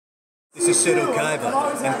This is Sid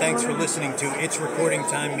Okaiba, and thanks for listening to It's Recording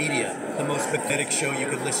Time Media, the most pathetic show you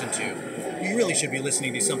could listen to. You really should be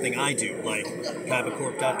listening to something I do, like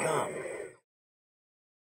KaibaCorp.com.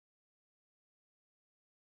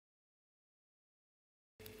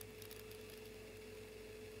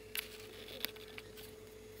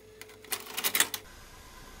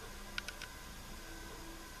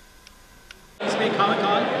 East Bay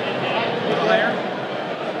Comic-Con? Little higher?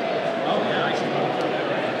 Oh, yeah, I see.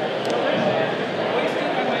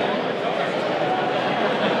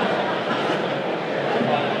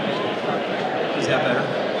 Is that better?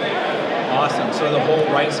 Awesome. So the whole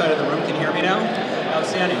right side of the room can hear me now?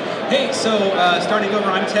 Outstanding. Hey, so starting over,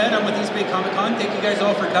 I'm Ted. I'm with East Bay Comic-Con. Thank you guys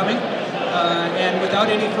all for coming. And without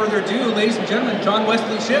any further ado, ladies and gentlemen, John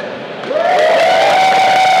Wesley Shipp.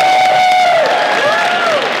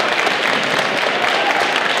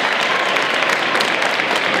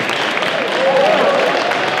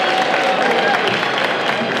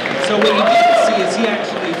 So what you didn't see is he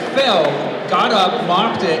actually fell, got up,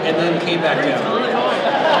 mopped it, and then came back down.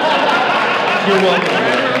 You're welcome.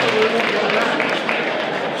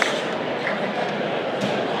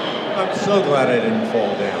 I'm so glad I didn't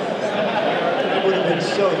fall down. It would have been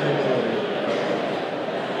so humiliating.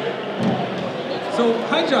 So,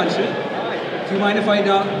 hi John Shipp. Do you mind if I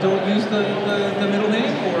don't use the middle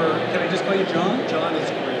name, or can I just call you John? John is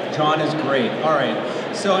great. John is great. All right.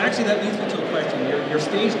 So actually that leads me to a question. Your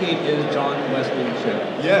stage name is John Wesley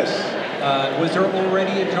Shipp. Yes. Was there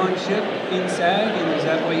already a John Shipp in SAG, and is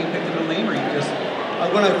that why you picked the middle name, or you just...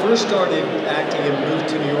 When I first started acting and moved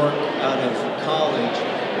to New York out of college,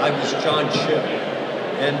 I was John Shipp.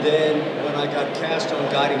 And then when I got cast on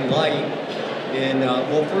Guiding Light in,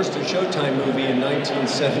 well, first a Showtime movie in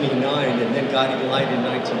 1979 and then Guiding Light in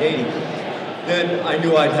 1980, then I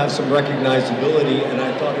knew I'd have some recognizability, and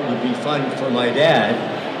I thought it would be fun for my dad,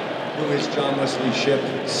 who is John Wesley Shipp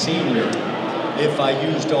Sr., if I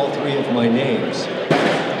used all three of my names.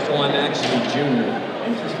 So I'm actually Junior.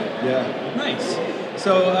 Interesting. Yeah. Nice.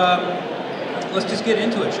 So let's just get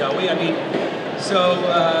into it, shall we? I mean, so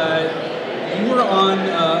you were on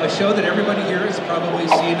a show that everybody here has probably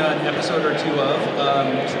seen an episode or two of.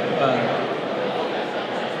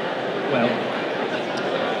 Well,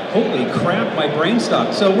 holy crap, my brain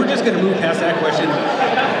stopped. So we're just going to move past that question.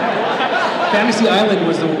 Fantasy Island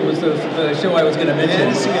was the show I was going to mention.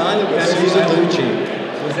 Fantasy Island with Susan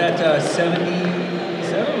Lucci. Was that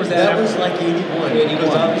 77? Was that was like 81. 81.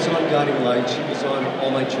 Because I was on Guiding Light, she was on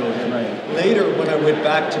All My Children. Right. Later, when I went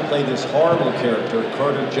back to play this horrible character,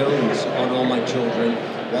 Carter Jones, on All My Children,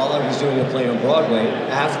 while I was doing a play on Broadway,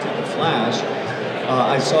 after The Flash,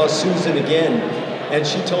 I saw Susan again, and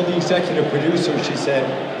she told the executive producer, she said,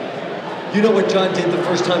 "You know what John did the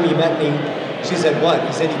first time he met me?" She said, "What?"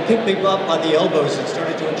 He said, "He picked me up by the elbows and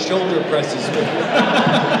started doing shoulder presses with me."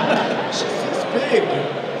 She's this big.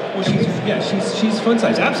 Well, she's fun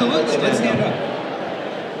size. Absolutely. Let's stand up.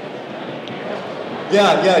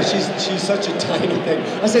 Yeah, she's such a tiny thing.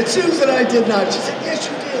 I said, "Susan, I did not." She said, "Yes,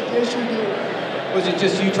 you did. Yes, you did." Was it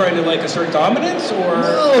just you trying to like assert dominance, or?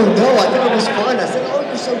 No, I thought it was fun. I said, "Oh,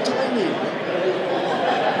 you're so tiny."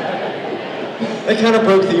 They kind of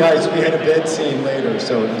broke the ice. We had a bed scene later,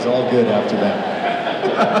 so it was all good after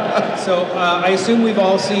that. So I assume we've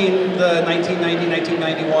all seen the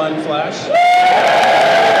 1990-1991 Flash.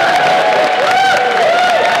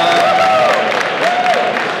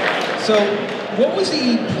 So what was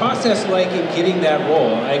the process like in getting that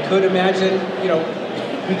role? I could imagine, you know,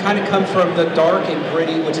 we kind of come from the dark and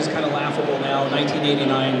gritty, which is kind of laughable now,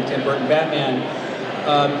 1989 Tim Burton Batman.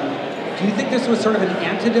 Do you think this was sort of an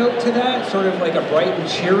antidote to that? Sort of like a bright and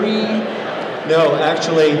cheery? No,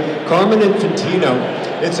 actually, Carmen Infantino,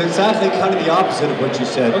 it's exactly kind of the opposite of what you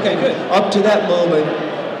said. Okay, good. Up to that moment,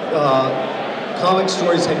 comic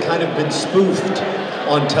stories had kind of been spoofed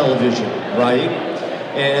on television, right?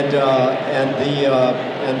 And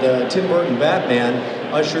the Tim Burton Batman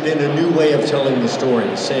ushered in a new way of telling the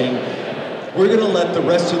story, saying, "We're going to let the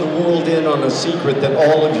rest of the world in on a secret that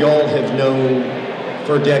all of y'all have known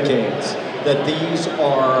for decades, that these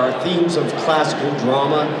are themes of classical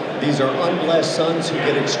drama. These are unblessed sons who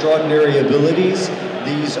get extraordinary abilities.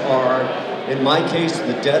 These are, in my case,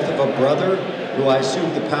 the death of a brother who I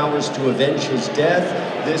assume the powers to avenge his death.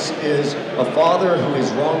 This is a father who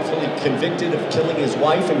is wrongfully convicted of killing his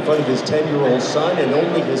wife in front of his 10-year-old son, and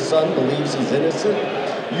only his son believes he's innocent.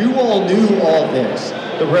 You all knew all this.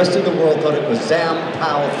 The rest of the world thought it was zam,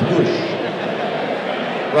 pow, thwoosh."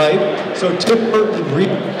 Right? So Tim Burton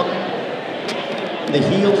the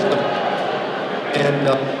heels of, and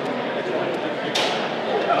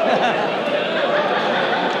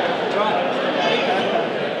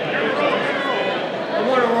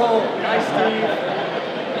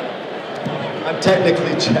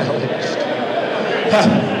technically challenged.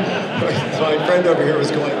 My friend over here was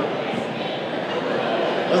going,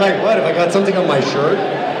 I was like, what, have I got something on my shirt?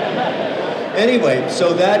 Anyway,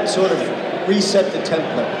 so that sort of reset the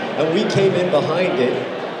template. And we came in behind it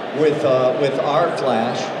with our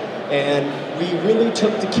Flash, and we really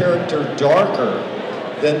took the character darker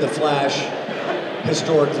than the Flash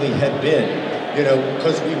historically had been. You know,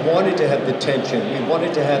 because we wanted to have the tension, we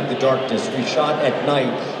wanted to have the darkness. We shot at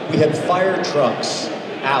night. We had fire trucks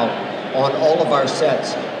out on all of our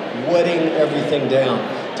sets, wetting everything down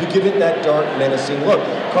to give it that dark, menacing look.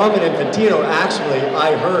 Carmen Infantino actually,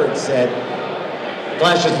 I heard, said,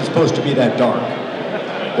 Flash isn't supposed to be that dark.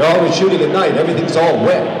 They're always shooting at night, everything's all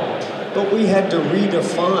wet. But we had to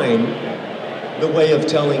redefine the way of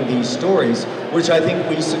telling these stories, which I think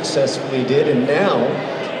we successfully did, and now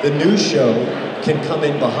the new show can come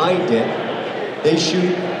in behind it. They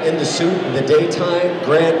shoot in the suit in the daytime.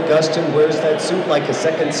 Grant Gustin wears that suit like a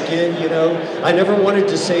second skin, you know. I never wanted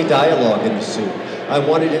to say dialogue in the suit. I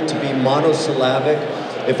wanted it to be monosyllabic.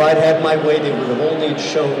 If I'd had my way, they would have only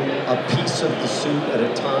shown a piece of the suit at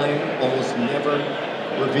a time, almost never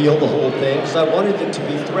reveal the whole thing, because I wanted it to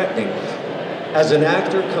be threatening. As an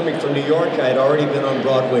actor coming from New York, I had already been on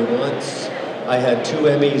Broadway once. I had 2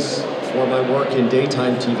 Emmys for my work in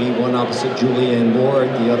daytime TV, one opposite Julianne Moore,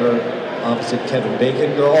 the other opposite Kevin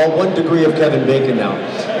Bacon. They're all 1 degree of Kevin Bacon now.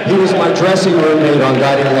 He was my dressing roommate on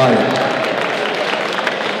Guiding Light.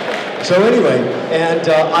 So anyway, and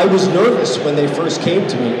I was nervous when they first came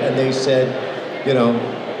to me and they said, you know,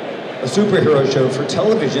 a superhero show for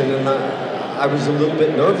television, and I was a little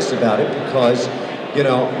bit nervous about it because, you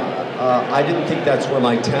know, I didn't think that's where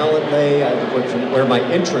my talent lay, where my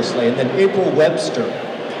interest lay. And then April Webster,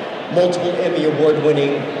 multiple Emmy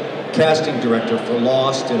Award-winning casting director for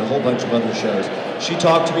Lost and a whole bunch of other shows. She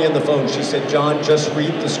talked to me on the phone. She said, John, just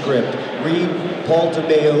read the script. Read Paul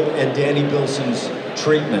DeMeo and Danny Bilson's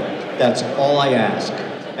treatment. That's all I ask.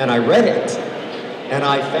 And I read it, and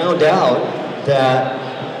I found out that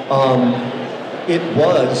it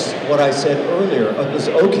was what I said earlier. It was,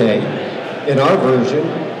 okay, in our version,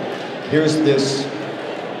 here's this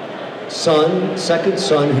son, second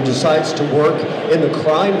son, who decides to work in the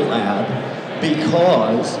crime lab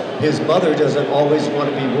because his mother doesn't always want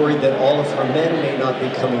to be worried that all of her men may not be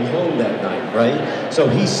coming home that night, right? So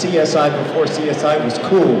he's CSI before CSI was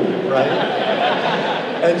cool, right?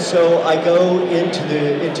 And so I go into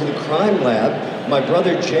the crime lab. My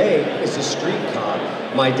brother Jay is a street cop.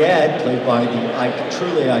 My dad, played by the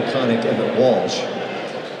truly iconic Emmett Walsh.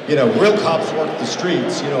 You know, real cops work the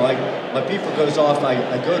streets. You know, my beeper goes off, I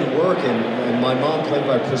go to work, and my mom, played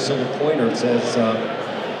by Priscilla Pointer, says,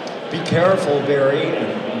 be careful, Barry.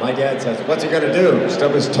 And my dad says, what's he gonna do?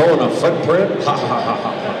 Stub his toe in a footprint? Ha ha ha ha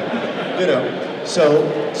ha. You know, so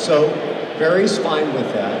Barry's fine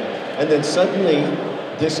with that. And then suddenly,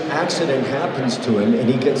 this accident happens to him, and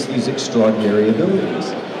he gets these extraordinary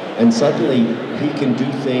abilities. And suddenly, he can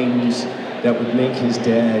do things that would make his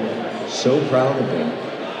dad so proud of him,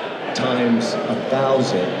 times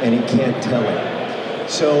 1,000, and he can't tell it.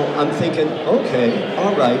 So I'm thinking, okay,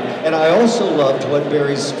 all right. And I also loved what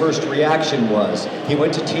Barry's first reaction was. He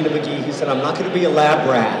went to Tina McGee, he said, I'm not gonna be a lab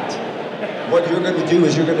rat. What you're gonna do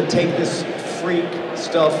is you're gonna take this freak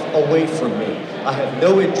stuff away from me. I have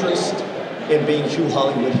no interest in being Hugh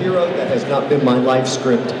Hollywood hero. That has not been my life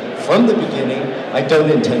script from the beginning. I don't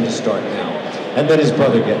intend to start now. And then his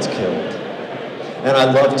brother gets killed. And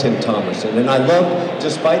I love Tim Thomerson. And I love,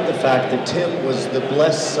 despite the fact that Tim was the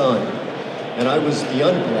blessed son, and I was the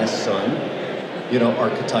unblessed son, you know,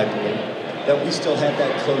 archetypally, that we still had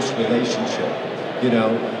that close relationship, you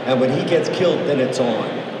know? And when he gets killed, then it's on.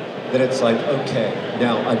 Then it's like, okay,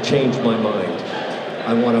 now I've changed my mind.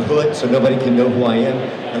 I want a hood so nobody can know who I am.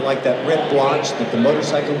 And like that red blotch that the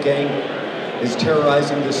motorcycle gang is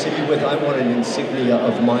terrorizing the city with, I want an insignia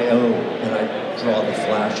of my own. And I draw the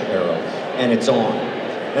flash arrow, and it's on.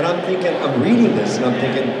 And I'm thinking, I'm reading this, and I'm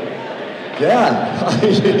thinking, yeah,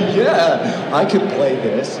 yeah, I can play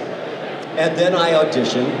this. And then I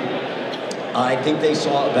auditioned. I think they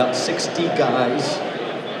saw about 60 guys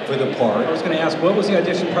for the part. I was going to ask, what was the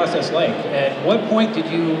audition process like? At what point did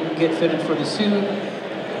you get fitted for the suit?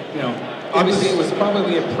 You know, obviously it was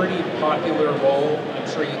probably a pretty popular role. I'm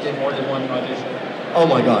sure you did more than one audition. Oh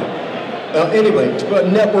my God. Anyway,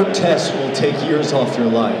 network tests will take years off your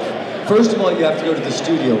life. First of all, you have to go to the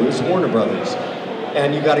studio. It was Warner Brothers.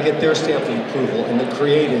 And you got to get their stamp of approval. And the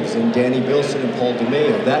creatives, and Danny Bilson and Paul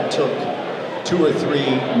DeMeo. That took 2 or 3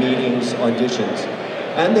 meetings, auditions.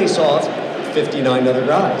 And they saw 59 other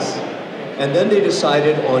guys. And then they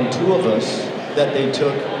decided on 2 of us that they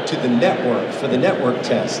took to the network for the network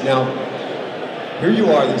test. Now, here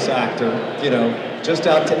you are, this actor, you know, just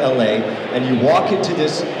out to LA, and you walk into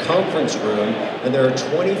this conference room, and there are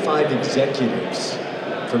 25 executives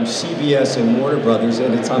from CBS and Warner Brothers,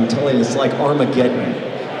 and I'm telling you, it's like Armageddon.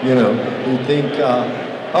 You know, you think,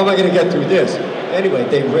 how am I going to get through this? Anyway,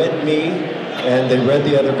 they read me, and they read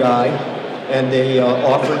the other guy, and they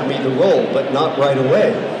offered me the role, but not right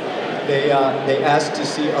away. They asked to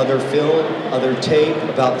see other film, other tape.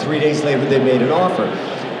 About 3 days later, they made an offer.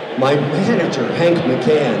 My manager, Hank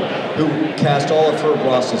McCann, who cast all of Herb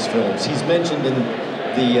Ross's films, he's mentioned in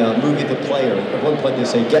the movie The Player. At one point they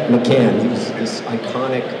say, get McCann. He was this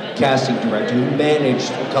iconic casting director who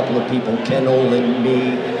managed a couple of people, Ken Olin,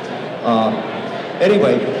 me.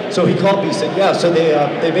 Anyway, so he called me and said, yeah, so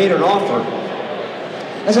they made an offer.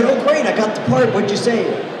 I said, oh great, I got the part, what'd you say?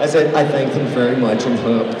 I said, I thanked them very much and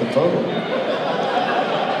hung up the phone.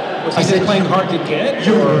 Was he playing hard to get?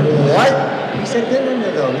 You're what? He said,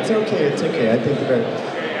 no, it's okay, I think they're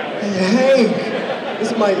Hank,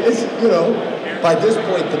 you know, by this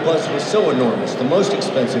point the buzz was so enormous. The most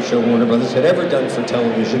expensive show Warner Brothers had ever done for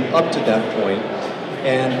television up to that point,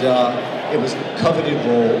 and it was a coveted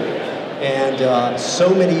role, and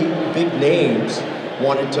so many big names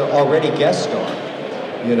wanted to already guest star.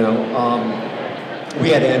 You know, we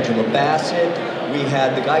had Angela Bassett, we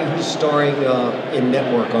had the guy who's starring in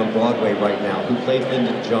Network on Broadway right now, who played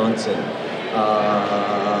Lyndon Johnson.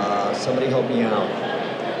 Somebody help me out.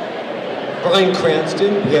 Bryan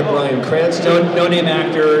Cranston, we had Bryan Cranston. No name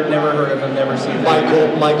actor, never heard of him, never seen him.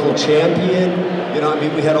 Michael Champion, you know, I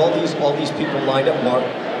mean, we had all these people lined up.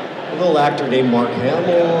 A little actor named Mark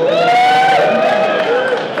Hamill.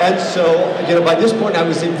 And so, you know, by this point I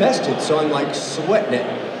was invested, so I'm like sweating it.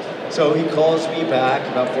 So he calls me back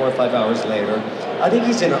about 4 or 5 hours later. I think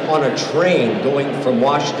he's on a train going from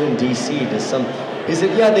Washington, D.C. to some... He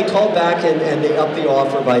said, yeah, they called back and they upped the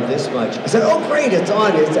offer by this much. I said, oh, great, it's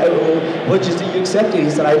on. What'd you say, you accepted? He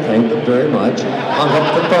said, I thanked them very much, and hung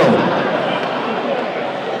up the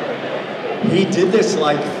phone. He did this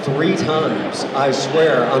like 3 times. I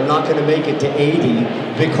swear, I'm not going to make it to 80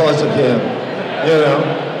 because of him, you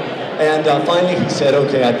know? And finally he said,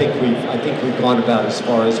 okay, I think we've gone about as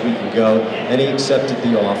far as we can go, and he accepted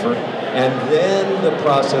the offer. And then the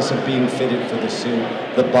process of being fitted for the suit,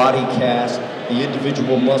 the body cast, the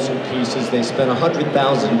individual muscle pieces. They spent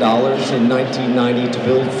 $100,000 in 1990 to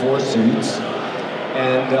build 4 suits.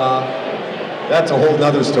 And that's a whole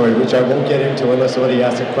nother story, which I won't get into unless somebody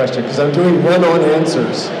asks a question, because I'm doing run-on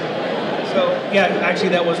answers. So, yeah, actually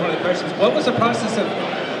that was one of the questions. What was the process of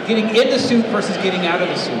getting in the suit versus getting out of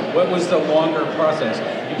the suit? What was the longer process?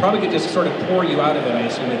 You probably could just sort of pour you out of it, I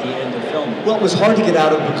assume, at the end of filming. Well, it was hard to get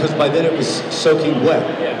out of because by then it was soaking wet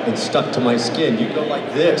and stuck to my skin. You go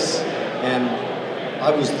like this, and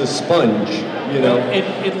I was the sponge, you know.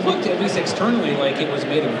 It looked, at least externally, like it was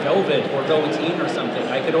made of velvet or velveteen or something.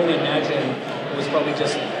 I could only imagine it was probably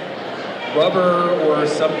just rubber or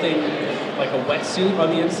something like a wetsuit on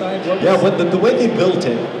the inside. But the way they built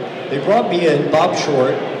it, they brought me in, Bob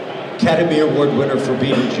Short, Academy Award winner for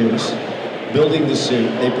Beetlejuice, building the suit.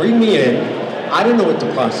 They bring me in. I don't know what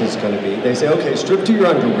the process is going to be. They say, okay, strip to your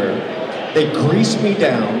underwear. They grease me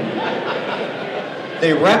down.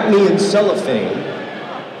 They wrap me in cellophane.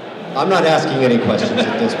 I'm not asking any questions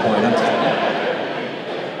at this point.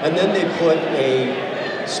 And then they put a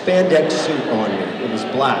spandex suit on me. It was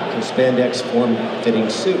black, a spandex form-fitting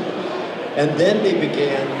suit. And then they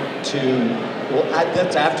began to... Well,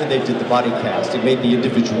 that's after they did the body cast. They made the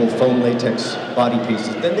individual foam latex body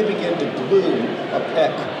pieces. Then they began to glue a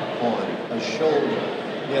pec on, a shoulder,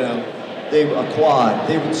 you know, a quad.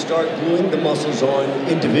 They would start gluing the muscles on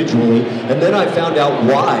individually, and then I found out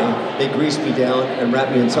why they greased me down and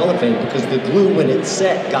wrapped me in cellophane, because the glue, when it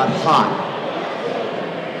set, got hot.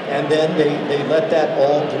 And then they let that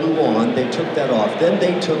all glue on. They took that off. Then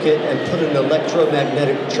they took it and put an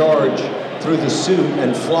electromagnetic charge through the suit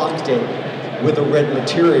and flocked it with a red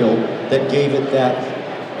material that gave it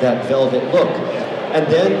that velvet look. And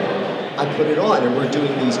then I put it on, and we're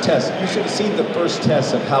doing these tests. You should have seen the first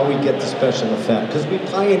test of how we get the special effect, because we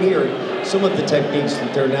pioneered some of the techniques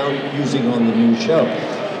that they're now using on the new show.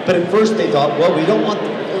 But at first they thought, well, we don't want the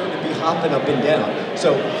floor to be hopping up and down.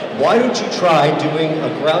 So why don't you try doing a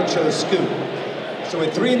Groucho scoop? So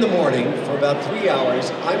at 3 in the morning, for about 3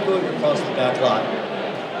 hours, I'm going across the back lot.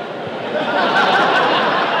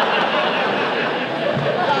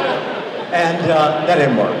 And that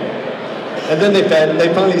didn't work. And then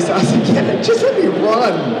they finally said, I said, yeah, just let me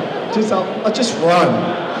run. I'll just run.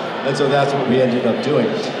 And so that's what we ended up doing.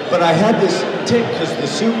 But I had this tick because the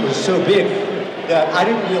suit was so big that I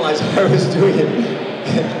didn't realize I was doing it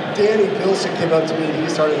And Danny Bilson came up to me and he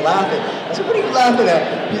started laughing. I said, what are you laughing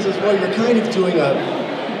at? He says, well, you're kind of doing a,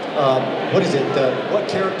 what is it? What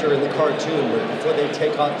character in the cartoon would, before they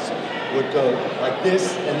take off, would go like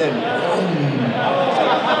this and then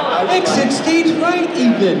Exit stage right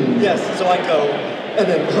even. Yes, so I go, and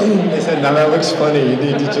then they said, no, that looks funny. You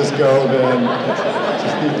need to just go, man.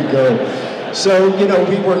 Just need to go. So, you know,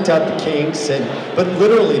 we worked out the kinks, but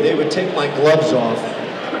literally they would take my gloves off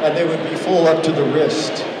and they would be full up to the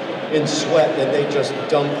wrist in sweat and they just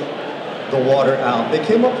dump the water out. They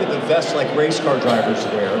came up with a vest like race car drivers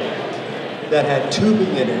wear that had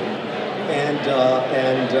tubing in it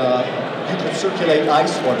and you could circulate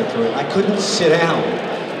ice water through it. I couldn't sit down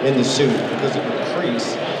in the suit because it would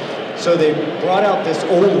crease. So they brought out this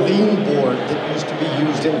old lean board that used to be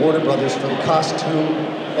used at Warner Brothers for the costume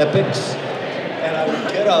epics. And I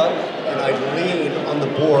would get up and I'd lean on the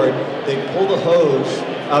board. They'd pull the hose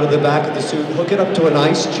out of the back of the suit, hook it up to an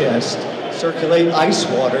ice chest, circulate ice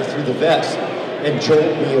water through the vest, and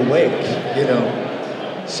jolt me awake, you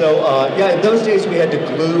know. So, yeah, in those days we had to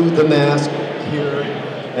glue the mask here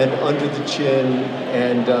and under the chin.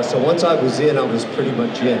 And so once I was in, I was pretty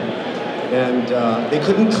much in. And they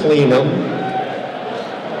couldn't clean them.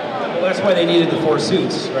 Well, that's why they needed the 4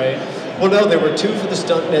 suits, right? Well, no, there were 2 for the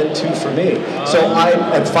stuntmen, 2 for me. So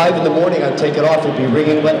at 5 in the morning, I'd take it off, it'd be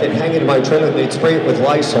wringing wet, they'd hang it in my trailer, and they'd spray it with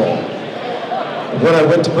Lysol. When I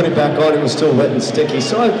went to put it back on, it was still wet and sticky,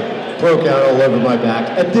 so I broke out all over my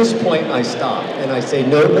back. At this point, I stopped, and I say,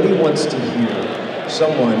 nobody wants to hear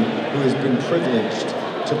someone who has been privileged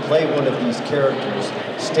to play one of these characters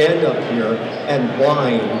stand up here and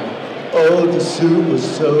whine, oh, the suit was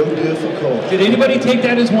so difficult. Did anybody take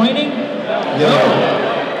that as whining? No.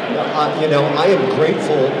 You know, I am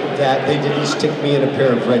grateful that they didn't stick me in a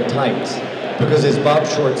pair of red tights. Because as Bob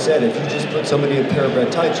Short said, if you just put somebody in a pair of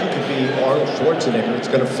red tights, you could be Arnold Schwarzenegger. It's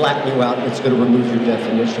going to flatten you out and it's going to remove your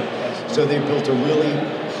definition. So they built a really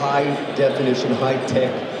high definition, high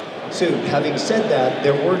tech suit. Having said that,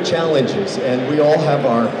 there were challenges, and we all have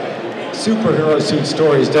our superhero suit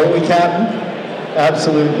stories, don't we, Captain?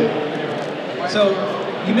 Absolutely. So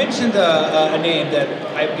you mentioned a name that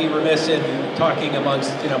I'd be remiss in talking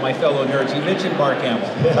amongst my fellow nerds. You mentioned Mark Hamill.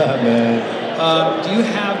 Yeah, man. Do you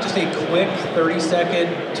have just a quick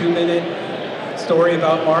 30-second, 2-minute story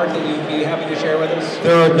about Mark that you'd be happy to share with us?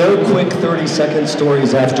 There are no quick 30-second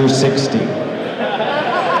stories after 60. You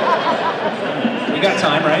got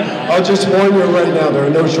time, right? I'll just warn you right now, there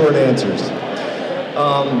are no short answers.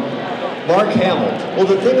 Mark Hamill. Well,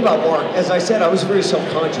 the thing about Mark, as I said, I was very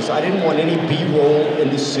self-conscious. I didn't want any B-roll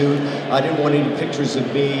in the suit. I didn't want any pictures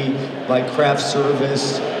of me by craft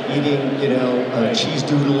service, eating, cheese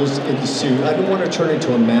doodles in the suit. I didn't want to turn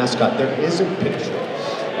into a mascot. There is a picture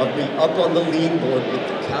of me up on the lean board with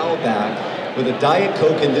the cowl back, with a Diet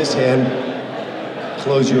Coke in this hand.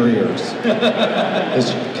 Close your ears.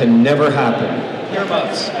 This can never happen.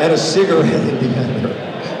 Earmuffs. And a cigarette in the other.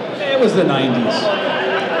 It was the 90s.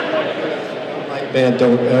 Man,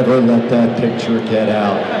 don't ever let that picture get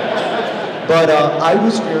out. But I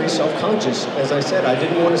was very self-conscious. As I said, I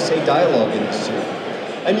didn't want to say dialogue in the suit.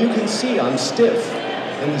 And you can see I'm stiff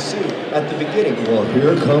in the suit at the beginning. Well,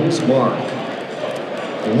 here comes Mark.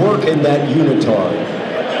 Working that unitard.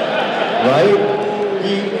 Right?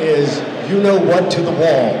 He is, what to the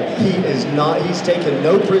wall. He is not, he's taken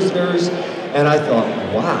no prisoners. And I thought,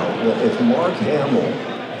 wow, well, if Mark Hamill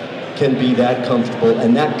can be that comfortable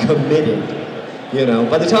and that committed,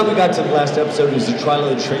 by the time we got to the last episode, it was the trial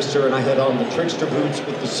of the trickster, and I had on the trickster boots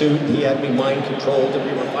with the suit, and he had me mind-controlled, and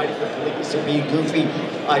we were fighting the police and being goofy.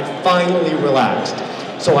 I finally relaxed.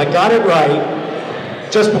 So I got it right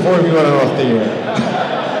just before we went off the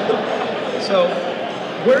air. So,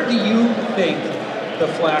 where do you think The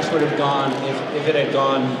Flash would have gone if it had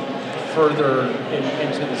gone further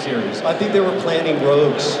into the series? I think they were planning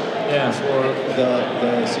rogues for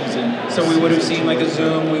the season. So we would have seen like a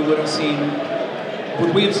Zoom, we would have seen...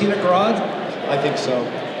 Would we have seen a Grodd? I think so.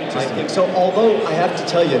 I think so. Although, I have to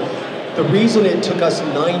tell you, the reason it took us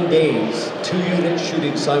 9 days, 2 units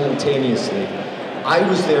shooting simultaneously, I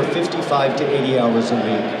was there 55 to 80 hours a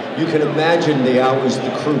week. You can imagine the hours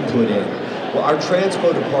the crew put in. Well, our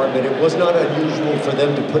transpo department, it was not unusual for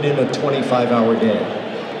them to put in a 25-hour day,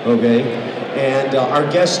 okay? And our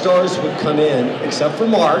guest stars would come in, except for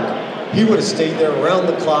Mark. He would have stayed there around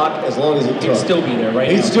the clock as long as it took. He'd still be there,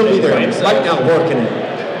 right? He'd still be there, right now, working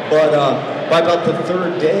it. But by about the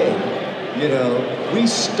 3rd day, we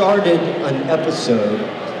started an episode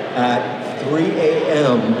at 3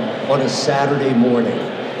 a.m. on a Saturday morning.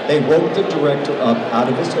 They woke the director up out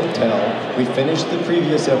of his hotel. We finished the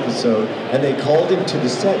previous episode, and they called him to the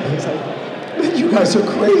set, and he's like, You guys are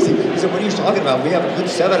crazy. He said, what are you talking about? We have a good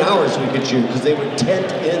 7 hours we could shoot, because they would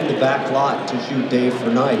tent in the back lot to shoot day for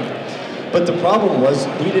night. But the problem was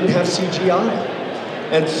we didn't have CGI.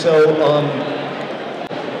 And so,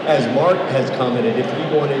 as Mark has commented, if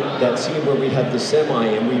we wanted that scene where we had the semi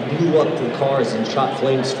and we blew up the cars and shot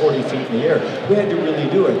flames 40 feet in the air, we had to really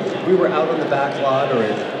do it. We were out on the back lot or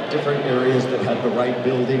at different areas that had the right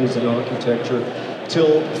buildings and architecture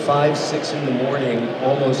till 5, 6 in the morning,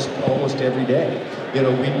 almost every day. You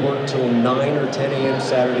know, we'd work till 9 or 10 a.m.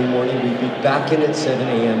 Saturday morning. We'd be back in at 7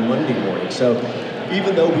 a.m. Monday morning. So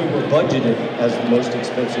even though we were budgeted as the most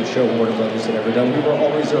expensive show Warner Brothers had ever done, we were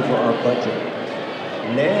always over our budget.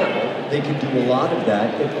 Now, they can do a lot of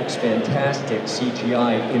that. It looks fantastic,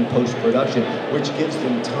 CGI in post-production, which gives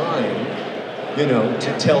them time, you know,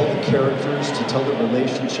 to tell the characters, to tell the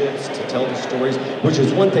relationships, to tell the stories, which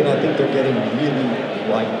is one thing I think they're getting really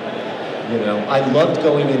right. You know, I loved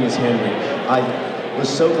going in as Henry. I was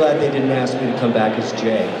so glad they didn't ask me to come back as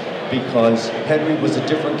Jay, because Henry was a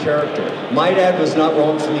different character. My dad was not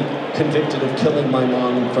wrongfully convicted of killing my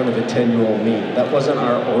mom in front of a 10-year-old me. That wasn't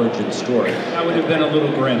our origin story. That would have been a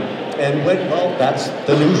little grim. And well, that's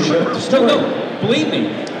the new story. No, believe me.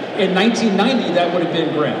 In 1990, that would have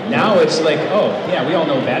been grim. Now it's like, oh, yeah, we all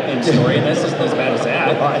know Batman's story, and this isn't as bad as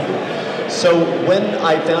that. So when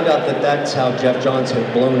I found out that that's how Jeff Johns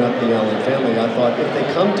had blown up the Allen family, I thought, if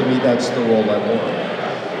they come to me, that's the role I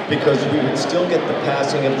want. Because we would still get the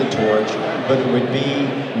passing of the torch, but it would be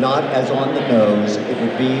not as on the nose, it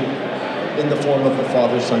would be in the form of a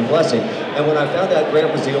father-son blessing. And when I found out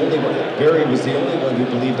Grant was the only one, Barry was the only one who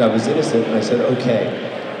believed I was innocent, and I said, okay,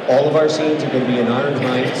 all of our scenes are going to be in Iron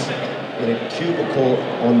Heights, in a cubicle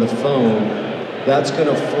on the phone. That's going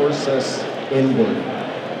to force us inward.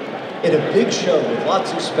 In a big show with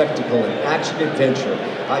lots of spectacle and action-adventure,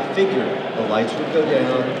 I figured the lights would go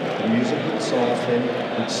down, the music would soften,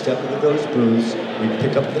 we'd step into those booths, we'd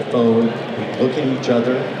pick up the phone, we'd look at each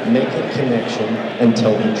other, make a connection, and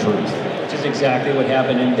tell the truth. Which is exactly what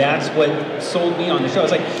happened, and that's what sold me on the show. I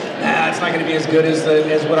was like, nah, it's not going to be as good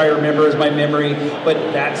as what I remember as my memory.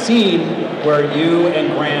 But that scene where you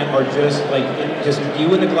and Grant are just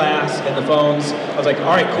you and the glass and the phones, I was like,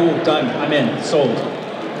 all right, cool, done, I'm in, sold.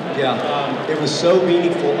 Yeah, it was so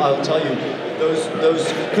meaningful. I'll tell you, those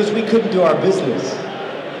because we couldn't do our business.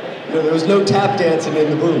 You know, there was no tap dancing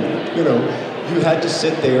in the booth. You know, you had to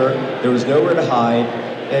sit there. There was nowhere to hide.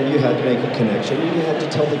 And you had to make a connection, and you had to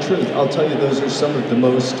tell the truth. I'll tell you, those are some of the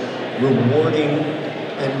most rewarding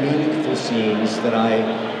and meaningful scenes that I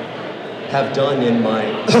have done in my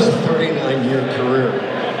 39-year career.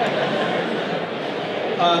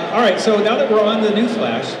 All right, so now that we're on the New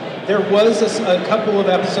Flash, there was a couple of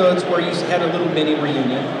episodes where you had a little mini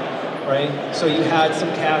reunion, right? So you had some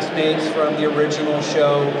castmates from the original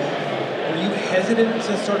show. Were you hesitant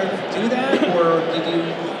to sort of do that, or did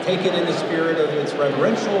you take it in the spirit of it's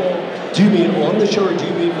reverential? Do you mean on the show, or do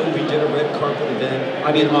you mean when we did a red carpet event?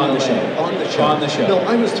 I mean on the show. On the show. On the show. No,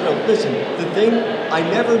 I was thrilled. Listen, the thing, I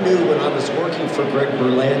never knew when I was working for Greg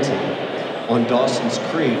Berlanti on Dawson's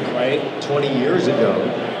Creek, right, 20 years ago,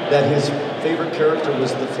 that his favorite character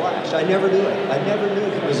was the Flash. I never knew it. I never knew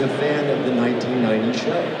he was a fan of the 1990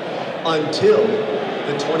 show until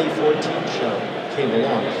the 2014 show came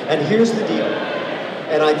along. And here's the deal.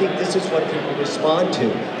 And I think this is what people respond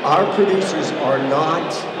to. Our producers are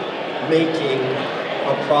not making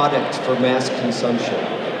a product for mass consumption.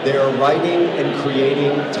 They are writing and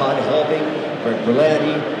creating. Todd Helbing, Greg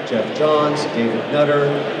Berlanti, Jeff Johns, David Nutter,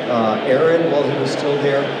 Aaron, while he was still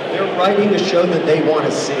there. They're writing a show that they want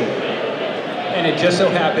to see. And it just so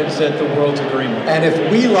happens that the world's agreeing with it. And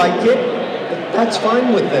if we like it, that's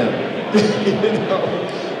fine with them. You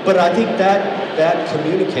know? But I think that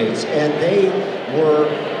communicates, and they were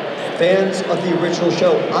fans of the original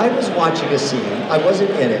show. I was watching a scene, I wasn't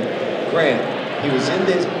in it. Grant, he was in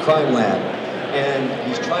this crime lab, and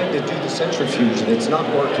he's trying to do the centrifuge, and it's not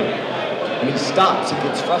working. And he stops, he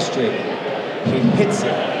gets frustrated. He hits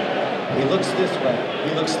it. He looks this way,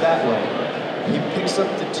 he looks that way. He picks up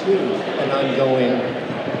the tube, and I'm going,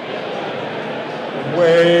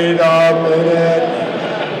 wait a minute.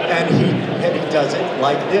 And he does it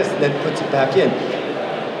like this, and then puts it back in.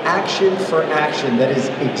 Action for action, that is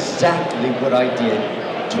exactly what I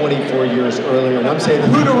did 24 years earlier. And I'm saying,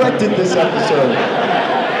 who directed this episode?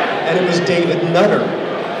 And it was David Nutter.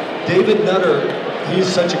 David Nutter, he's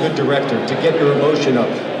such a good director to get your emotion up.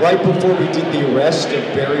 Right before we did the arrest of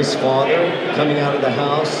Barry's father coming out of the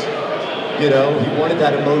house, you know, he wanted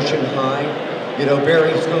that emotion high. You know,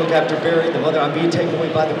 Barry, he's going to look after Barry, the mother, I'm being taken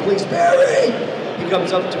away by the police. Barry! He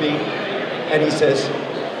comes up to me and he says,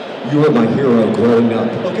 You were my hero growing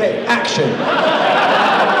up. Okay, action.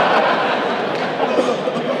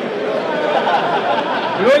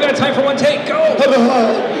 We only got time for one take. Go!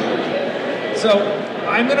 So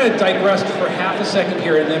I'm going to digress for half a second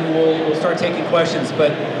here, and then we'll start taking questions.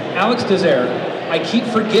 But Alex Desire, I keep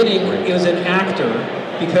forgetting is an actor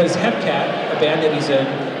because Hepcat, a band that he's in,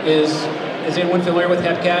 is anyone familiar with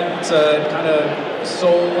Hepcat? It's a kind of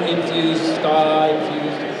soul-infused,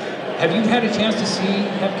 ska-infused. Have you had a chance to see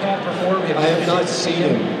Hepcat perform? I have not seen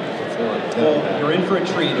him perform. Well, you're in for a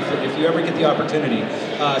treat if you ever get the opportunity.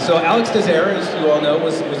 So Alex Desire, as you all know,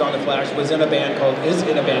 was on The Flash, is in a band called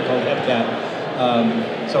Hepcat.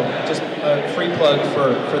 So just a free plug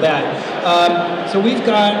for that. So we've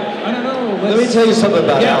got, I don't know. Let me tell you something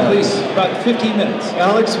about Alex. Please, about 15 minutes.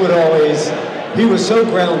 Alex would always, he was so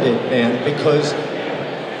grounded, man, because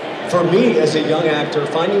for me as a young actor,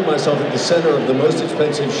 finding myself at the center of the most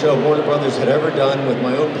expensive show Warner Brothers had ever done with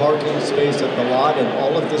my own parking space at the lot and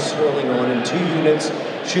all of this swirling on in 2 units,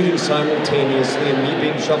 shooting simultaneously and me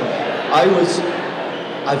being shuffled.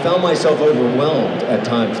 I found myself overwhelmed at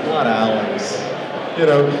times, not Alex. You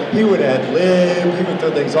know, he would ad-lib, he would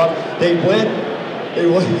throw things off. They went,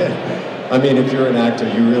 I mean, if you're an actor,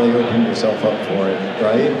 you really open yourself up for it,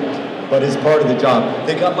 right? But it's part of the job.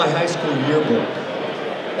 They got my high school yearbook,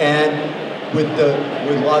 and with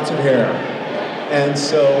lots of hair. And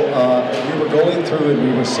so we were going through and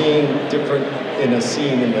we were seeing different, in a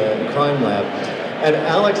scene in the crime lab. And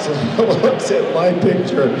Alex looks at my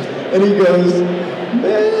picture and he goes,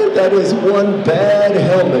 "Man, that is one bad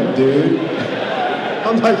helmet, dude."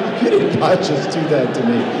 I'm like, you did not just do that to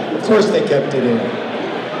me. Of course they kept it in.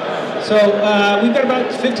 So we've got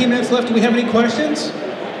about 15 minutes left. Do we have any questions?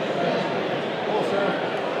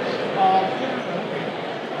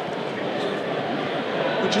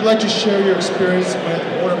 Would you like to share your experience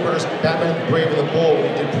with Warner Bros. Batman Brave and the Bold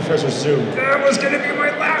and Professor Zoom? That was going to be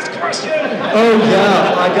my last question. Oh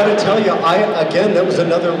yeah, I got to tell you, again, that was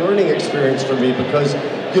another learning experience for me because,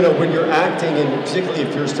 you know, when you're acting, and particularly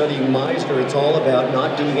if you're studying Meisner, it's all about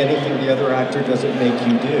not doing anything the other actor doesn't make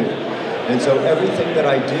you do. And so everything that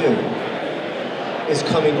I do is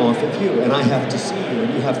coming off of you, and I have to see you,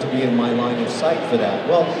 and you have to be in my line of sight for that.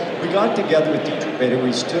 Well, we got together with Dietrich Bader,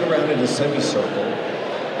 we stood around in a semicircle,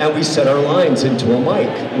 and we set our lines into a mic,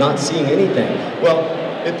 not seeing anything. Well,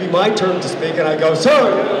 it'd be my turn to speak, and I go,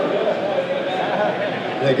 "Sir!"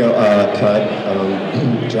 They go, "Cut.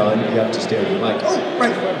 John, you have to stay with your mic." "Oh,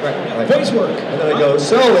 right. Voice work. And then I go,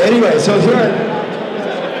 "So, anyway, so here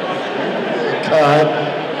cut."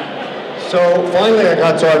 So finally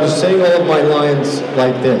I was saying all of my lines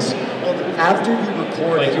like this. Well, after you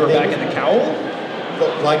record Like you were back in the cowl?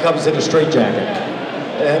 Like I was in a straitjacket.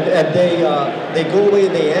 And they go away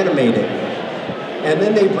and they animate it. And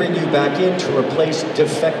then they bring you back in to replace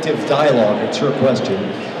defective dialogue. It's your question.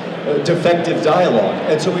 Defective dialogue.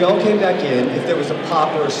 And so we all came back in, if there was a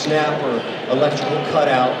pop or a snap or electrical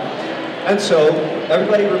cutout. And so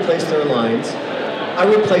everybody replaced their lines. I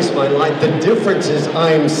replaced my line. The difference is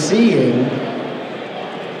I'm seeing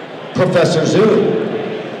Professor Zoom.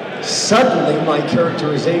 Suddenly my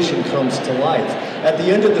characterization comes to life. At the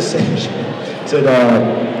end of the session, I said,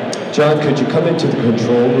 "John, could you come into the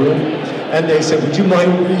control room?" And they said, "Would you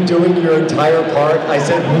mind redoing your entire part?" I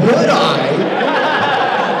said, "Would I?"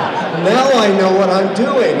 Now I know what I'm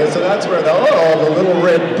doing. And so that's where the little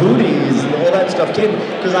red booties and all that stuff came,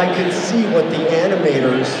 because I could see what the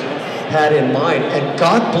animators had in mind. And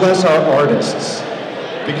God bless our artists,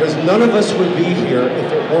 because none of us would be here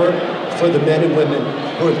if it weren't for the men and women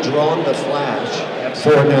who have drawn The Flash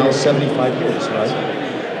for now 75 years, right?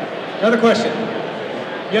 Another question.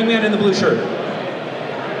 Young man in the blue shirt.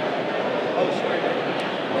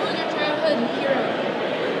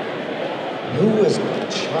 Who was my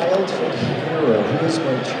childhood hero? Who is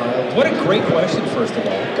my childhood? What a great question, first of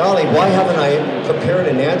all. Golly, why haven't I prepared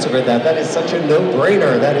an answer for that? That is such a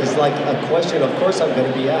no-brainer. That is like a question, of course I'm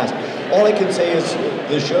going to be asked. All I can say is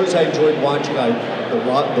the shows I enjoyed watching, the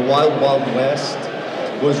Wild Wild West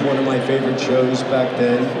was one of my favorite shows back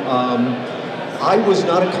then. I was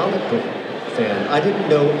not a comic book fan. I didn't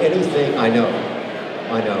know anything. I know,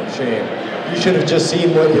 shame. You should have just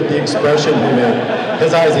seen what the expression he made.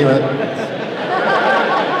 His eyes, he went.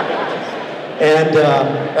 And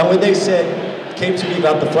when they came to me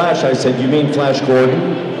about The Flash, I said, "You mean Flash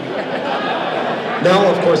Gordon?" Now,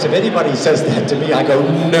 of course, if anybody says that to me, I go,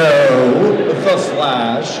 "No, The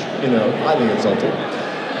Flash." You know, highly insulting.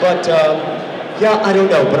 But, yeah, I don't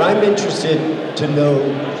know. But I'm interested to know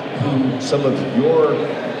who some of your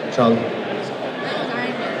childhood...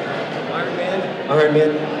 Iron Man? Iron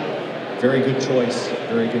Man? Very good choice.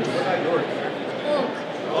 Very good choice. What about yours?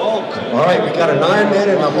 Hulk. All right, we got an Iron Man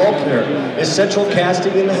and a Hulk here. Is Central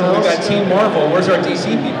Casting in the house? We got Team Marvel. Where's our DC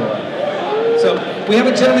people at? So we have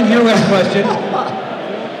a gentleman here who has a question.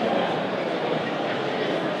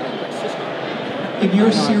 In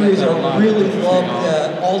your series, I really love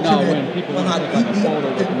the alternate, well not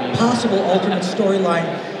the possible alternate storyline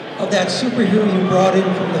of that superhero you brought in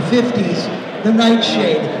from the 50s, the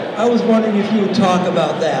Nightshade. I was wondering if you would talk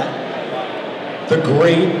about that. The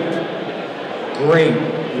great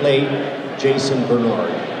late Jason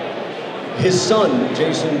Bernard. His son,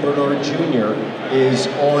 Jason Bernard Jr., is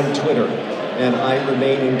on Twitter, and I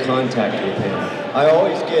remain in contact with him. I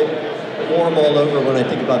always get warm all over when I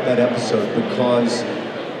think about that episode, because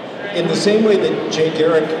in the same way that Jay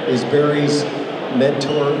Garrick is Barry's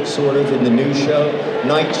mentor, sort of, in the new show,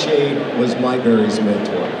 Nightshade was my Barry's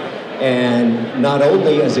mentor. And not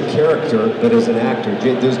only as a character, but as an actor.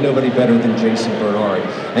 There's nobody better than Jason Bernard.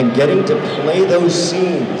 And getting to play those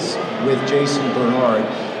scenes with Jason Bernard,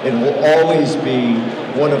 it will always be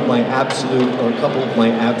one of my absolute, or a couple of my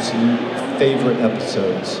absolute favorite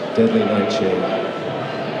episodes, Deadly Nightshade.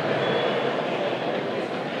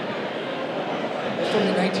 From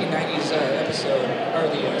the 1990s episode, or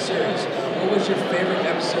the series, what was your favorite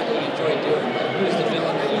episode that you enjoyed doing? Who was the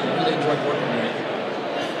villain that you really enjoyed working with?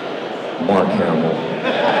 Mark Hamill.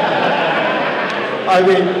 I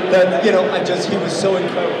mean, he was so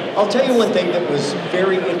incredible. I'll tell you one thing that was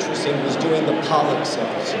very interesting was doing the Pollux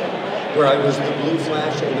episode, where I was the Blue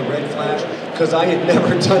Flash and the Red Flash, because I had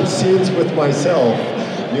never done scenes with myself.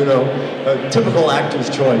 A typical actor's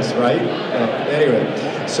choice, right? Anyway,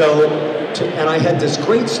 and I had this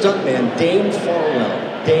great stuntman, Dane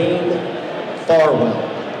Farwell.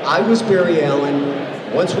 I was Barry Allen.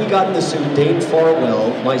 Once we got in the suit, Dane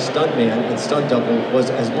Farwell, my stuntman and stunt double, was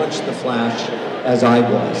as much the Flash as I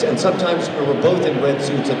was. And sometimes we were both in red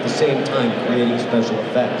suits at the same time creating special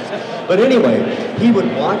effects. But anyway, he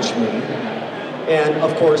would watch me, and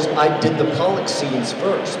of course I did the Pollux scenes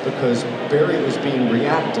first because Barry was being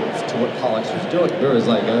reactive to what Pollux was doing. Barry was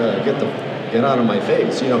like, get out of my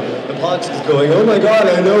face. The Pollux is going, oh my God,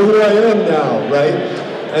 I know who I am now, right?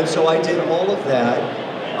 And so I did all of that.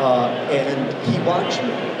 And he watched me.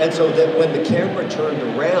 And so that when the camera turned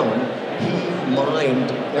around, he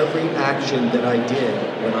mimed every action that I did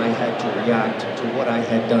when I had to react to what I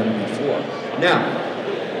had done before. Now,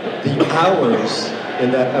 the hours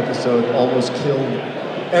in that episode almost killed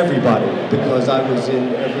everybody because I was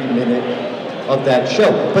in every minute of that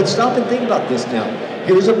show. But stop and think about this now.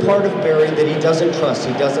 Here's a part of Barry that he doesn't trust,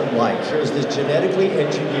 he doesn't like. Here's this genetically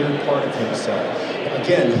engineered part of himself.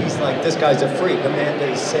 Again, he's like, this guy's a freak. Amanda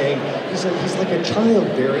is saying, he's like a child,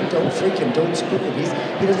 Barry. Don't freak him, don't spook him.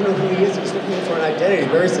 He doesn't know who he is, he's looking for an identity.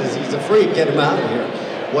 Barry says, he's a freak, get him out of here.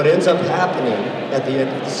 What ends up happening at the end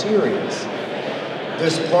of the series,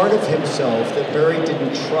 this part of himself that Barry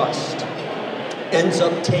didn't trust ends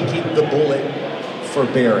up taking the bullet for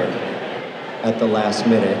Barry at the last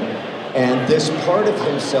minute. And this part of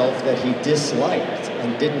himself that he disliked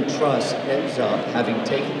and didn't trust ends up, having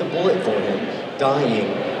taken the bullet for him,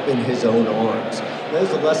 dying in his own arms. There's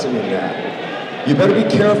a lesson in that. You better be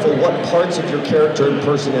careful what parts of your character and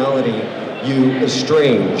personality you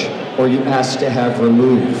estrange or you ask to have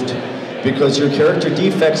removed. Because your character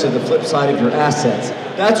defects are the flip side of your assets.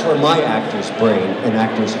 That's where my actor's brain and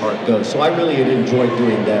actor's heart goes. So I really had enjoyed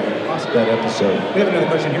doing that episode. We have another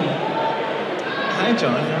question here. Hi,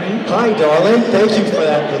 John. How are you? Hi, darling. Thank you for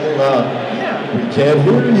that little, we can't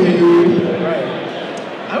hear you. Right.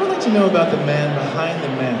 I would like to know about the man behind the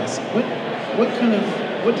mask.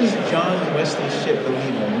 What does John Wesley Shipp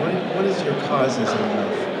believe in? What is your causes in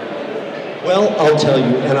life? Well, I'll tell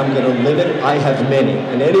you, and I'm going to limit, I have many.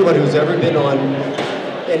 And anyone who's ever been on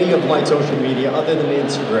any of my social media other than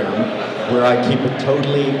Instagram, where I keep it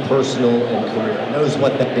totally personal and career, knows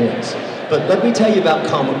what that is. But let me tell you about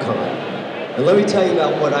Comic-Con. And let me tell you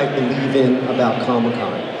about what I believe in about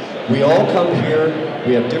Comic-Con. We all come here,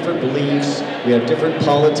 we have different beliefs, we have different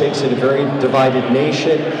politics in a very divided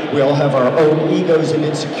nation, we all have our own egos and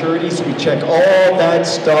insecurities, we check all that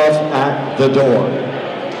stuff at the door.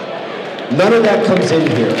 None of that comes in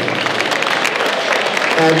here.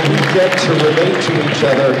 And we get to relate to each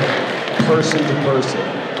other person to person.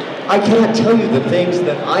 I can't tell you the things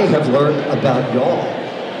that I have learned about y'all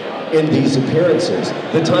in these appearances.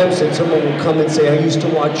 The times that someone will come and say, I used to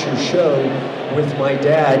watch your show with my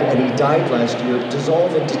dad and he died last year,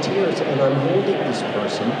 dissolve into tears, and I'm holding this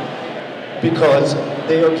person because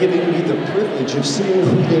they are giving me the privilege of seeing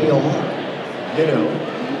who they are,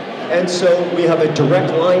 And so we have a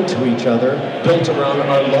direct line to each other built around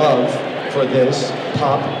our love for this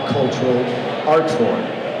pop cultural art form.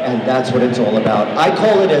 And that's what it's all about. I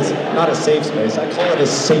call it as, not a safe space, I call it a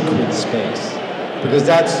sacred space. Because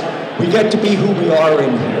we get to be who we are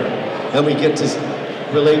in here. And we get to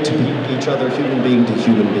relate to each other, human being to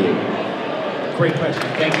human being. Great question,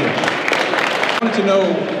 thank you. I wanted to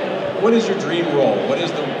know, what is your dream role? What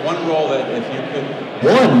is the one role that if you could...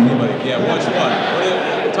 One? Anybody, yeah, which one? What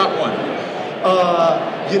is the top one?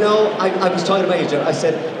 You know, I was talking to my agent. I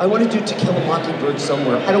said, I want to do To Kill a Mockingbird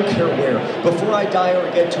somewhere. I don't care where. Before I die or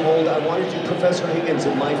get too old, I want to do Professor Higgins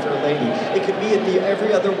in My Fair Lady. It could be at the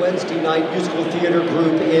every other Wednesday night musical theater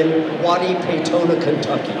group in Waddy, Peytona,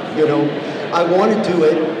 Kentucky. You know, I want to do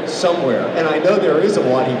it somewhere. And I know there is a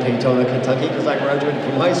Waddy, Peytona, Kentucky, because I graduated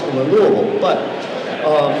from high school in Louisville. But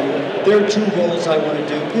there are two roles I want to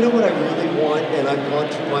do. You know what I really want, and I've gone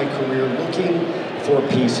through my career looking for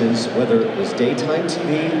pieces, whether it was daytime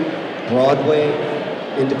TV, Broadway,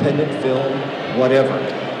 independent film, whatever,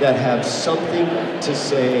 that have something to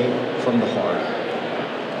say from the heart,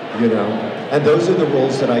 you know? And those are the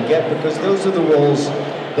roles that I get, because those are the roles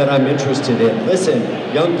that I'm interested in. Listen,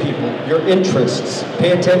 young people, your interests,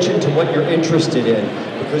 pay attention to what you're interested in,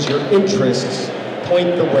 because your interests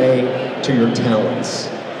point the way to your talents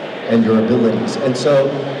and your abilities. And so,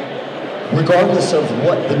 regardless of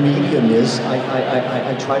what the medium is,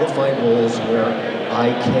 I try to find roles where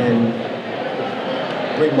I can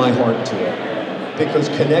bring my heart to it. Because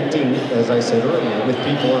connecting, as I said earlier, with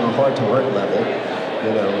people on a heart-to-heart level,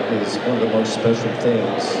 you know, is one of the most special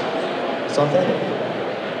things. It's authentic.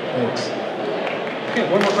 Thanks. Okay,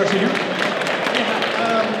 one more question here.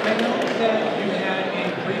 Yeah, I know that you had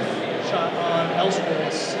a brief shot on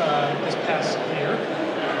Elseworlds this past year.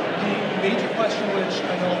 The major question, which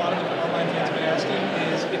I know a lot of online fans have been asking,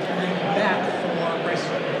 is if you're going to be back for Braces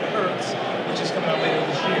and Earths, which is coming out later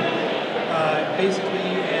this year.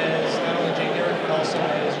 Basically, as not only Jay Garrick, but also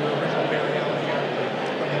as your original Barry Allen character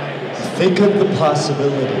from the 90s. Think of the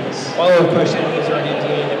possibilities. Follow-up question, is there an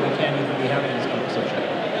NDA that we can't even be having this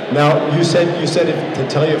conversation? Now, you said if, to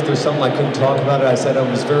tell you if there's something I couldn't talk about it, I said I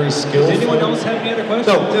was very skillful. Does anyone else have any other questions?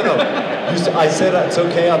 No. I said it's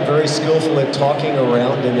okay, I'm very skillful at talking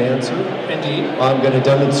around an answer. Indeed. I'm going to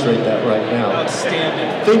demonstrate that right now.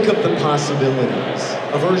 Outstanding. Think of the possibilities.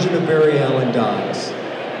 A version of Barry Allen dies.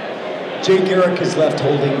 Jay Garrick is left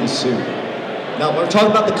holding the suit. Now, we're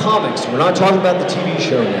talking about the comics. We're not talking about the TV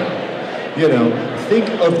show now. You know, think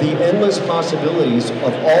of the endless possibilities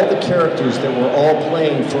of all the characters that we're all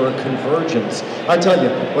playing for a convergence. I tell you,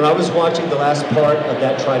 when I was watching the last part of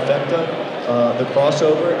that trifecta, the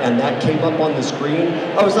crossover, and that came up on the screen,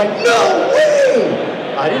 I was like, no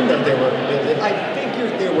way! I didn't know they were building. I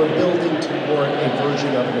figured they were building toward a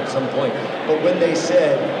version of it at some point. But when they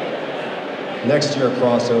said, next year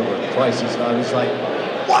crossover, Crisis, I was like,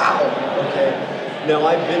 wow! Okay. Now,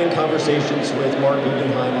 I've been in conversations with Mark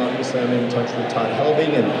Guggenheim, obviously I'm in touch with Todd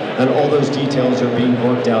Helbing, and all those details are being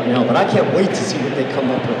worked out now, but I can't wait to see what they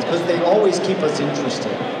come up with, because they always keep us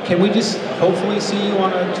interested. Can we just hopefully see you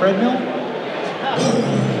on a treadmill?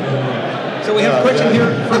 So we have a question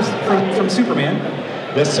here from Superman.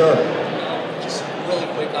 Yes, sir. Just really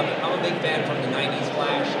quick, I'm a big fan from the 90s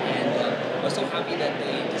Flash, and I was so happy that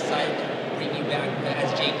they decided to bring you back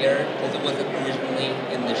as Jay Garrick, because it wasn't originally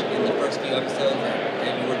in the first few episodes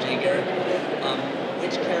that you were Jay Garrick.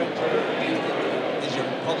 Which character do you think is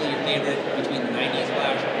probably your favorite between the 90s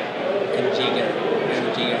Flash and Jay Garrick?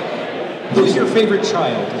 Who's your favorite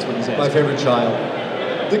child, is what he's asking. My favorite child.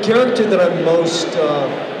 The character that I'm most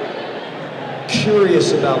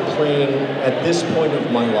curious about playing at this point of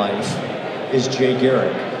my life is Jay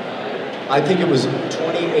Garrick. I think it was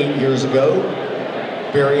 28 years ago.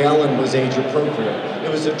 Barry Allen was age appropriate.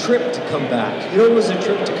 It was a trip to come back. You know, it was a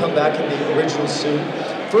trip to come back in the original suit.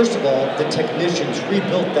 First of all, the technicians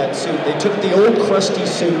rebuilt that suit. They took the old crusty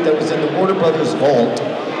suit that was in the Warner Brothers vault,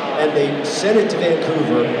 and they sent it to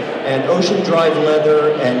Vancouver, and Ocean Drive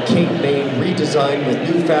leather and Kate Bain redesigned with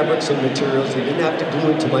new fabrics and materials. They didn't have to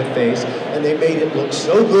glue it to my face, and they made it look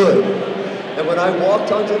so good. And when I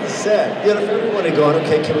walked onto the set, you know, if everyone had gone,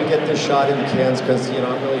 okay, can we get this shot in the cans, because, you know,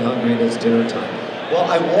 I'm really hungry and it's dinner time. Well,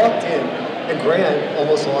 I walked in, and Grant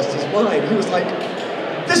almost lost his mind. He was like,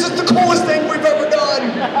 this is the coolest thing we've ever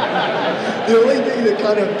done! The only thing that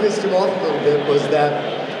kind of pissed him off a little bit was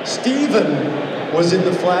that Steven was in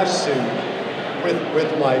the Flash suit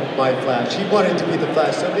with my Flash. He wanted to be the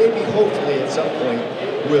Flash, so maybe, hopefully, at some point,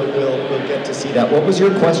 we'll get to see that. What was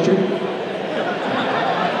your question?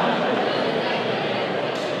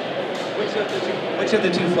 Which of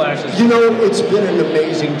the two Flashes? You know, it's been an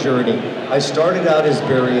amazing journey. I started out as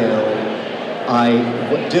Barry Allen.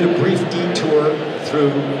 I did a brief detour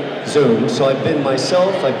through Zoom, so I've been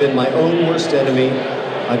myself, I've been my own worst enemy,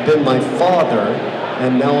 I've been my father,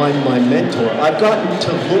 and now I'm my mentor. I've gotten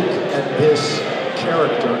to look at this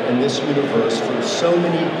character and this universe from so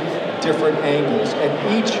many different angles, and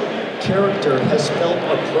each character has felt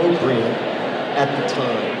appropriate at the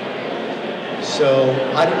time. So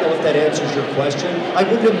I don't know if that answers your question. I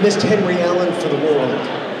wouldn't have missed Henry Allen for the world.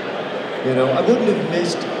 You know, I wouldn't have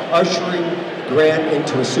missed ushering Grant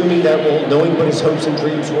into assuming that role, knowing what his hopes and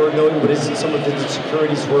dreams were, knowing what some of his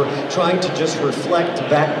insecurities were, trying to just reflect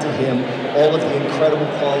back to him all of the incredible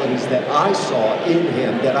qualities that I saw in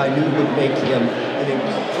him that I knew would make him an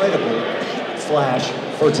incredible Flash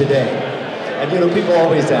for today. And you know, people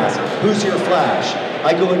always ask, who's your Flash?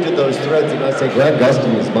 I go into those threads and I say, Grant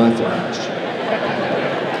Gustin is my Flash.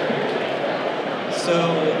 So,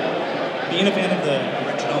 being a fan of the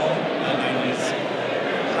original 90s,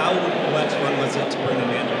 how much fun was it to bring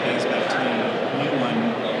Amanda Hayes back to a new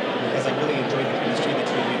one? Because I really enjoyed the chemistry that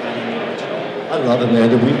you had in the original. I love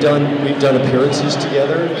Amanda. We've done appearances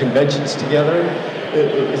together, conventions together.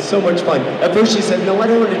 It's so much fun. At first she said, no, I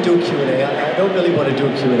don't want to do a Q&A. I don't really want to do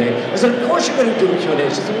a Q&A. I said, of course you're going to do a Q&A.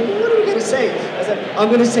 She said, well, what are we going to say? I said, I'm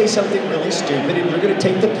going to say something really stupid and you're going to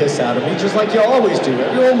take the piss out of me just like you always do.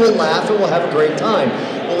 Everyone will laugh and we'll have a great time.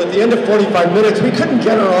 Well, at the end of 45 minutes, we couldn't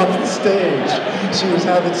get her off the stage. She was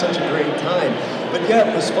having such a great time. But yeah,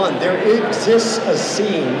 it was fun. There exists a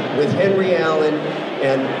scene with Henry Allen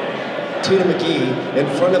and Tina McGee in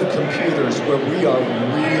front of computers where we are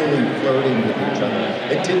really flirting with each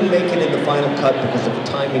other. It didn't make it in the final cut because of a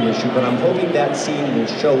timing issue, but I'm hoping that scene will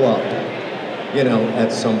show up, you know,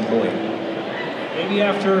 at some point. Maybe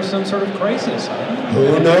after some sort of crisis, huh?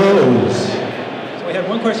 Who knows? So we have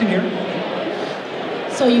one question here.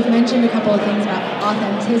 So you've mentioned a couple of things about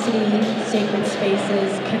authenticity, sacred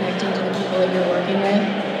spaces, connecting to the people that you're working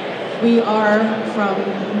with. We are from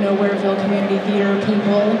Nowhereville Community Theater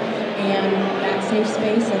people, and that safe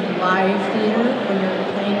space and live theater, when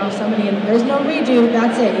you're playing off somebody and there's no redo,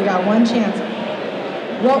 that's it, you got one chance.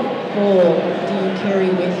 What role do you carry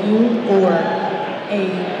with you, or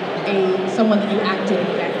someone that you acted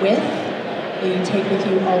with, that you take with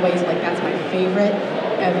you always, like that's my favorite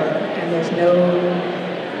ever, and there's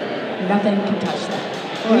nothing can touch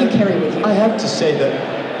that. What do you carry with you? I have to say that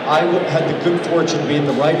I had the good fortune to be in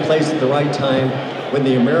the right place at the right time when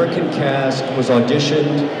the American cast was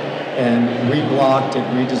auditioned and reblocked and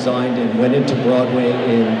redesigned and went into Broadway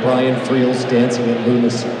in Brian Friel's Dancing at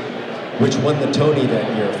Lunacy, which won the Tony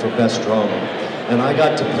that year for Best Drama. And I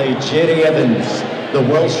got to play Jerry Evans, the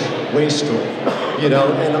Welsh wastrel, you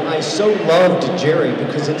know, and I so loved Jerry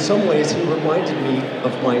because in some ways he reminded me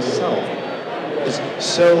of myself. He was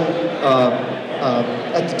so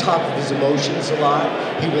at the top of his emotions a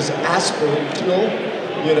lot. He was aspirational.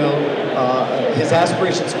 You know, his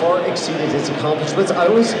aspirations far exceeded his accomplishments.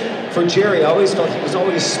 For Jerry, I always felt he was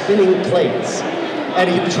always spinning plates. And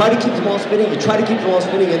he would try to keep them all spinning,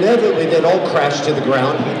 inevitably they'd all crash to the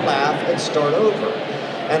ground, he'd laugh and start over.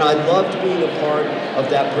 And I loved being a part of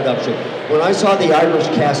that production. When I saw the Irish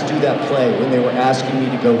cast do that play, when they were asking me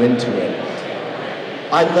to go into it,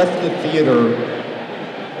 I left the theater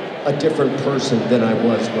a different person than I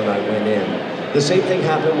was when I went in. The same thing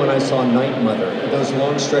happened when I saw Night Mother, those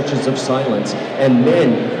long stretches of silence, and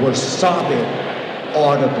men were sobbing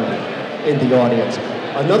audibly in the audience.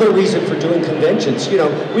 Another reason for doing conventions, you know,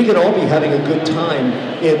 we can all be having a good time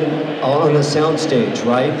on a soundstage,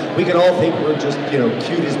 right? We can all think we're just, you know,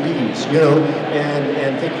 cute as bees, you know,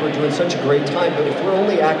 and think we're doing such a great time, but if we're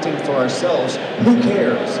only acting for ourselves, who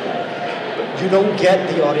cares? You don't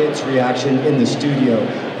get the audience reaction in the studio.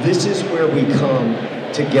 This is where we come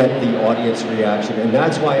to get the audience reaction. And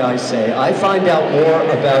that's why I say, I find out more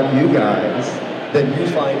about you guys than you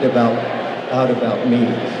find out about me.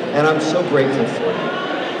 And I'm so grateful for you.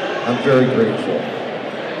 I'm very grateful.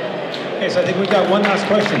 Okay, so I think we've got one last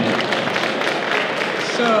question here.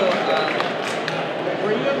 So,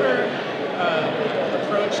 were you ever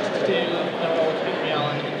approached to do the role of Henry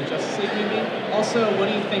Allen in the Justice League movie? Also, what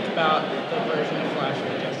do you think about the version of Flash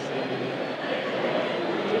in the Justice League movie?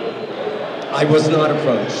 I was not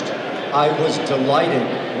approached. I was delighted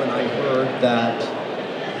when I heard that,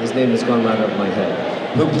 his name has gone right out of my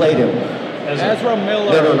head. Who played him? Ezra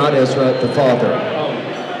Miller. No, not Ezra, the father. Oh.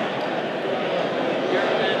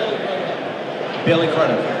 Billy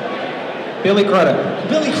Crudup. Billy Crudup.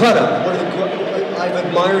 I've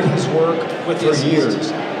admired his work for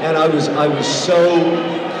years. And I was so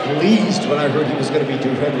pleased when I heard he was going to be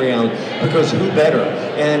doing Henry Allen, because who better?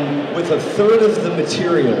 And with a third of the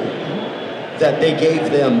material that they gave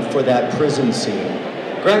them for that prison scene,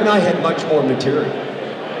 Grant and I had much more material,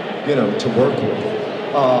 you know, to work with.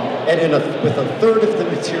 and with a third of the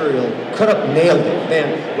material, cut up, nailed it.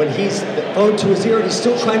 Man, when he's the phone to his ear and he's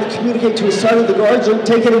still trying to communicate to his son of the guards, don't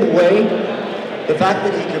take it away. The fact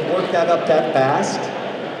that he could work that up that fast,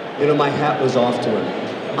 you know, my hat was off to him.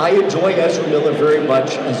 I enjoy Ezra Miller very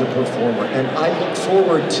much as a performer, and I look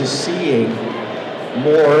forward to seeing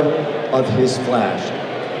more of his Flash.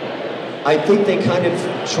 I think they kind of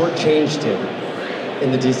shortchanged him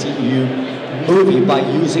in the DCEU movie by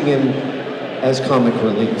using him as comic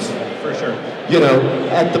relief. For sure. You know,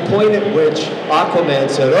 at the point at which Aquaman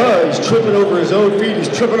said, oh, he's tripping over his own feet, he's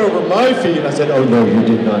tripping over my feet. I said, oh no, you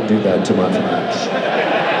did not do that to my Flash.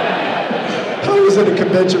 I was at a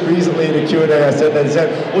convention recently in a Q&A, I said that, he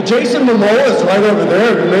said, well, Jason Momoa is right over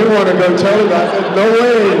there, you may want to go tell him. I said, no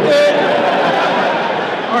way.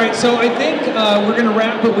 All right, so I think we're going to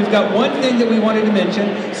wrap, but we've got one thing that we wanted to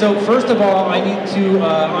mention. So first of all, I need to,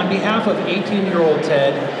 on behalf of 18-year-old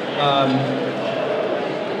Ted,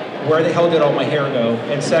 where the hell did all my hair go?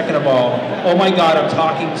 And second of all, oh my God, I'm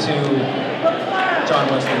talking to John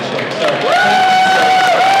Wesley Shipp. So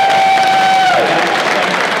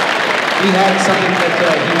he had something that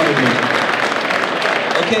he wanted to mention.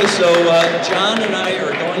 Okay, so John and I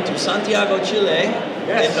are going to Santiago, Chile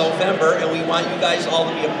in November, and we want you guys all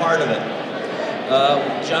to be a part of it.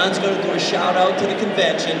 John's going to do a shout out to the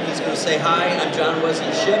convention. He's going to say, hi, I'm John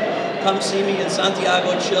Wesley Shipp. Come see me in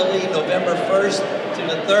Santiago, Chile, November 1st to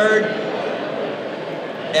the 3rd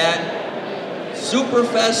at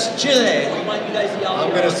Superfest Chile. We want you guys to yell.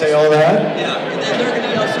 I'm going to say all that? Yeah, and then they're going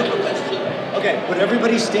to yell Superfest Chile. Okay, would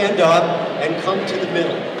everybody stand up and come to the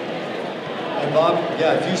middle? And Bob,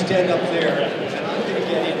 yeah, if you stand up there, and I'm going to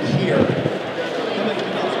get in here.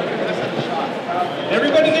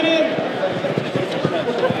 Everybody get in!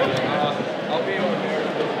 I'll be over there.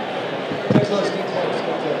 Get close, get close,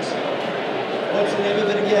 get close. What's the name of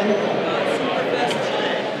it again? Okay.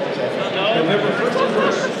 November 1st to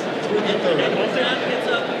 1st through the 3rd.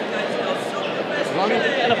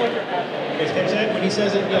 When he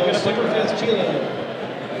says it, no, Superfest Chile.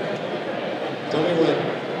 Tell me when.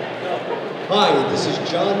 Hi, this is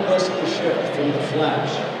John Wesley Shipp from The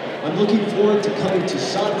Flash. I'm looking forward to coming to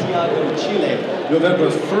Santiago, Chile, November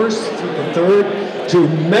 1st through the 3rd to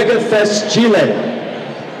MegaFest Chile.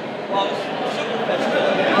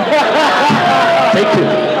 Thank you.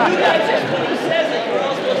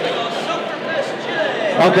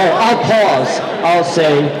 Okay, I'll pause. I'll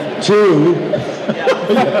say two.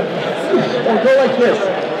 Or go like this.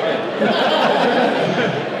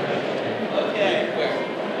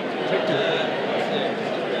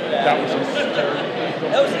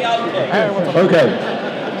 That was the outlook. Okay.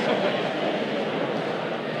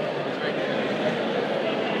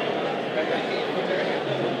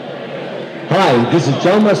 Hi, this is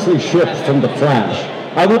John Wesley Shipp from The Flash.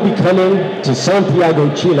 I will be coming to Santiago,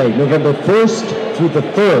 Chile, November 1st through the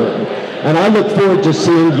 3rd, and I look forward to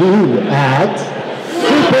seeing you at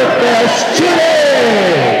Superfest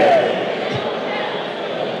Chile!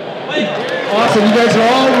 Awesome, you guys are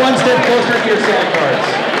all in one